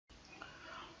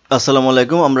আসসালামু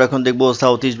আলাইকুম। আমরা এখন দেখব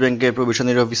সাউথ ইস্ট ব্যাংকের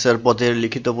প্রবেশনারি অফিসার পদের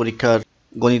লিখিত পরীক্ষার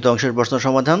গণিত অংশের প্রশ্ন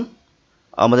সমাধান।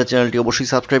 আমাদের চ্যানেলটি অবশ্যই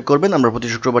সাবস্ক্রাইব করবেন। আমরা প্রতি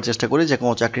শুক্রবার চেষ্টা করি যে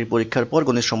কোনো চাকরির পরীক্ষার পর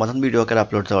গণিত সমাধান ভিডিও আকারে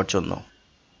আপলোড দেওয়ার জন্য।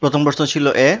 প্রথম প্রশ্ন ছিল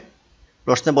এ।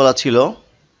 প্রশ্নে বলা ছিল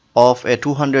of a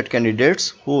 200 candidates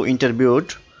who interviewed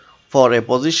for a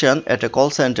position at a call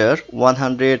center,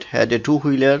 100 had a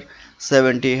two-wheeler,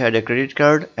 70 had a credit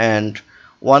card, and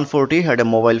 140 had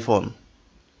a mobile phone.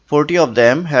 40 of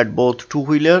them had both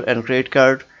two-wheeler and credit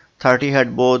card, 30 had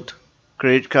both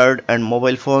credit card and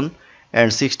mobile phone, and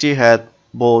 60 had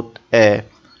both a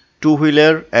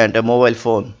two-wheeler and a mobile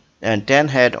phone, and 10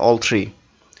 had all three.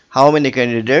 How many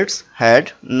candidates had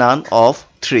none of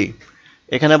three?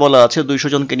 এখানে বলা আছে 200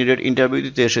 জন candidate interview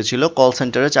দিতে এসেছিল call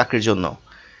সেন্টারে চাকরির জন্য।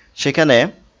 সেখানে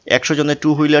 100 জনের টু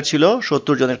হুইলার ছিল,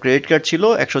 70 জনের ক্রেডিট কার্ড ছিল,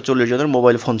 140 জনের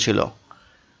মোবাইল ফোন ছিল।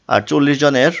 আর 40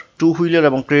 জনের টু হুইলার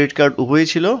এবং ক্রেডিট কার্ড উভয়ই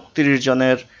ছিল, 30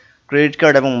 জনের ক্রেডিট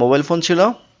কার্ড এবং মোবাইল ফোন ছিল,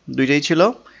 দুইটাই ছিল।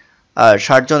 আর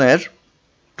 60 জনের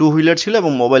টু হুইলার ছিল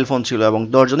এবং মোবাইল ফোন ছিল, এবং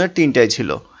 10 জনের তিনটাই ছিল।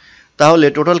 তাহলে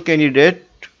টোটাল ক্যান্ডিডেট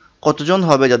কতজন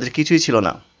হবে যাদের কিছুই ছিল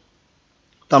না?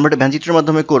 তো আমরা এটা ভ্যানচিত্রের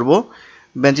মাধ্যমে করব।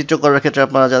 ভ্যানচিত্র করার ক্ষেত্রে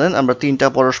আপনারা জানেন আমরা তিনটা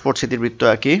পরস্পর ছেদিবৃত্ত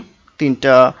আঁকি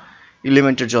তিনটা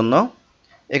এলিমেন্টের জন্য।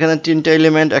 এখানে তিনটা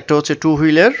এলিমেন্ট, একটা হচ্ছে টু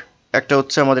হুইলার, একটা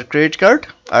হচ্ছে আমাদের ক্রেডিট কার্ড,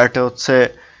 আর একটা হচ্ছে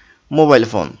মোবাইল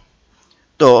ফোন।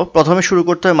 তো প্রথমে শুরু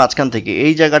করতে হয় মাঝখান থেকে।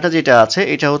 এই জায়গাটা যেটা আছে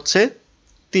এটা হচ্ছে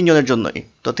তিনজনের জন্যই।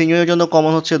 তো তিনজনের জন্য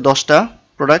কমন হচ্ছে 10টা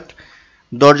প্রোডাক্ট,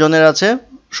 10 জনের আছে,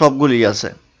 সবগুলি আছে।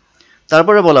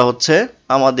 তারপরে বলা হচ্ছে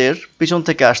আমাদের পিছন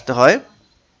থেকে আসতে হয়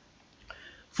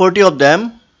 40 of them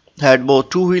had both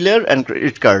two wheeler and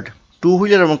credit card. Two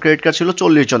wheeler এবং ক্রেডিট কার্ড ছিল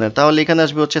 40 জনের, তাহলে এখানে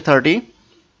আসবে হচ্ছে 30।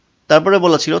 তারপরে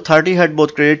বলা ছিল 30 had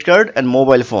both credit card and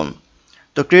mobile phone.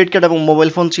 তো ক্রেডিট কার্ড এবং মোবাইল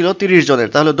ফোন ছিল 30 জনের,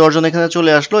 তাহলে 10 জন এখানে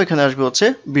চলে আসলো, এখানে আসবে হচ্ছে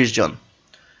 20 জন।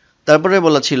 তারপরে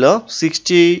বলা ছিল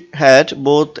 60 had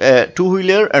both a two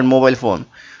wheeler and mobile phone.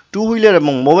 Two wheeler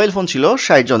এবং মোবাইল ফোন ছিল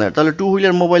 60 জনের, তাহলে টু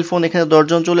হুইলার মোবাইল ফোন এখানে 10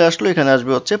 জন চলে আসলো, এখানে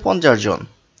আসবে হচ্ছে 50 জন।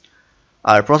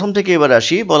 আর প্রথম থেকে এবার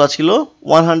আসি, বলা ছিল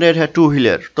 100 had two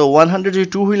wheeler। তো 100 যদি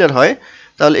টু হুইলার হয়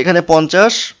তাহলে এখানে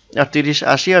 50 আর 30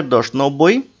 80 আর 10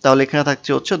 90, তাহলে এখানে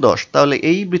থাকছে হচ্ছে 10, তাহলে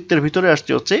এই বৃত্তের ভিতরে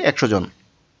আসছে হচ্ছে 100 জন।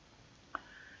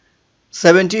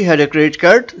 70 had a credit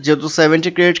card, যেহেতু 70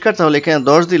 ক্রেডিট কার্ড তাহলে এখানে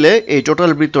 10 দিলে এই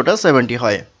টোটাল বৃত্তটা 70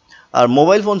 হয়। আর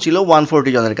মোবাইল ফোন ছিল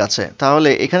 140 জনের কাছে, তাহলে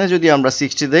এখানে যদি আমরা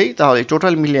 60 দেই তাহলে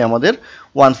টোটাল মিলিয়ে আমাদের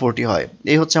 140 হয়।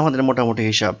 এই হচ্ছে আমাদের মোটামুটি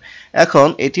হিসাব। এখন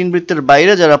এই তিন বৃত্তের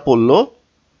বাইরে যারা পড়লো,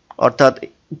 অর্থাৎ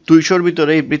 200-র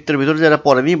ভিতরে, এই বৃত্তের ভিতরে যারা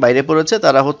পড়েনি, বাইরে পড়েছে,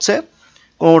 তারা হচ্ছে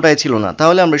কোনোটাই ছিল না।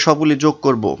 তাহলে আমরা সবগুলি যোগ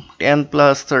করব। 10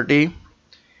 + 30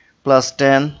 +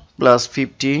 10 +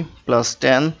 50 +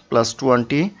 10 +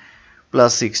 20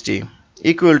 + 60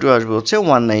 ইকুয়াল টু আসবে হচ্ছে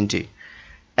 190।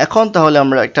 এখন তাহলে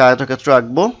আমরা একটা আয়তক্ষেত্র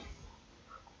আঁকবো।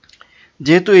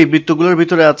 যেহেতু এই বৃত্তগুলোর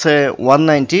ভিতরে আছে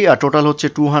 190 আর টোটাল হচ্ছে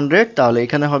 200, তাহলে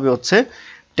এখানে হবে হচ্ছে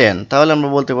 10। তাহলে আমরা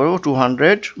বলতে পারবো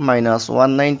 200 -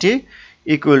 190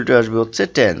 ইকুয়াল টু আসবে হচ্ছে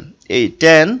 10। এই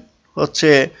 10 হচ্ছে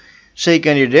সেই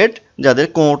ক্যান্ডিডেট যাদের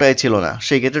কোনোটাই ছিল না,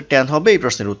 সেই ক্ষেত্রে 10 হবে এই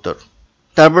প্রশ্নের উত্তর।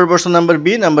 তারপর প্রশ্ন নাম্বার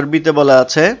বি। নাম্বার বিতে বলা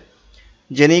আছে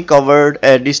Jenny covered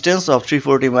a distance of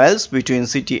 340 miles between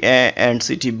city A and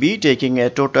city B, taking a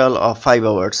total of 5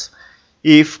 hours.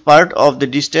 If part of the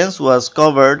distance was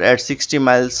covered at 60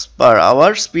 miles per hour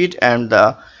speed and the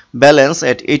balance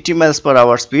at 80 miles per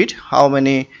hour speed, how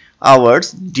many hours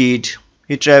did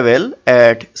he travel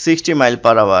at 60 mile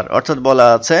per hour? অর্থাৎ বলা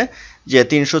আছে যে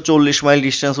 340 mile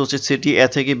distance হচ্ছে city এ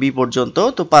থেকে B পর্যন্ত,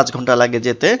 তো 5 ঘন্টা লাগে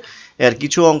যেতে। এর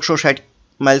কিছু অংশ 60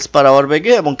 মাইলস পার আওয়ার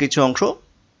বেগে এবং কিছু অংশ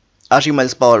 80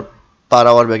 মাইলস পার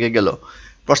আওয়ার বেগে গেল।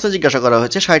 প্রশ্ন জিজ্ঞাসা করা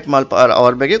হয়েছে 60 মাইল পার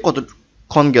আওয়ার বেগে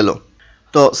কতক্ষণ গেল।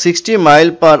 তো 60 মাইল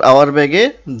পার আওয়ার বেগে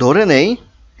ধরে নেই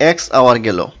এক্স আওয়ার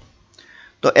গেল।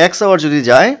 তো এক্স আওয়ার যদি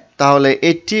যায় তাহলে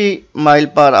 80 মাইল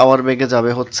পার আওয়ার বেগে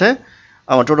যাবে হচ্ছে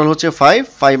আমার টোটাল হচ্ছে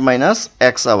 5 মাইনাস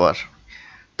এক্স আওয়ার।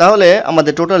 তাহলে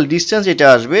আমাদের টোটাল ডিস্টেন্স যেটা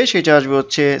আসবে সেটা আসবে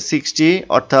হচ্ছে 60,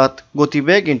 অর্থাৎ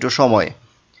গতিবেগ ইন্টু সময়,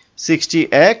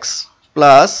 60x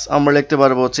প্লাস আমরা লিখতে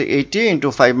পারবো হচ্ছে 80 into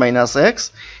 5 minus x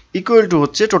equal to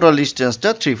হচ্ছে টোটাল ডিস্টেন্সটা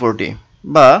 340,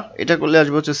 বা এটা করলে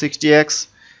আসবে হচ্ছে 60x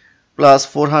plus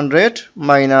 400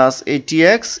 minus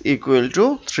 80x equal to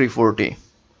 340,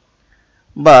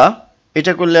 বা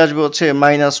এটা করলে আসবে হচ্ছে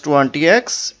minus 20x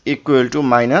equal to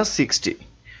minus 60,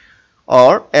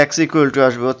 or x equal to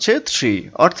আসবে হচ্ছে 3,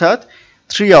 অর্থাৎ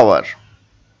 3 আওয়ার।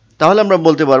 তাহলে আমরা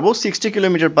বলতে পারবো 60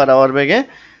 কিলোমিটার পার আওয়ার বেগে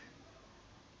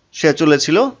সে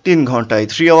চলেছিল 3 ঘন্টায়।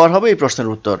 3 আওয়ার হবে এই প্রশ্নের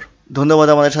উত্তর। ধন্যবাদ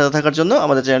আমাদের সাথে থাকার জন্য।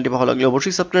 আমাদের চ্যানেলটি ভালো লাগলে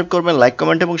অবশ্যই সাবস্ক্রাইব করবেন, লাইক,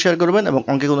 কমেন্ট এবং শেয়ার করবেন, এবং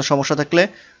অঙ্কে কোনো সমস্যা থাকলে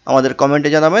আমাদের কমেন্টে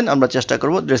জানাবেন। আমরা চেষ্টা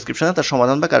করব ডেসক্রিপশনে তার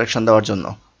সমাধান বা কারেকশন দেওয়ার জন্য।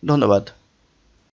 ধন্যবাদ।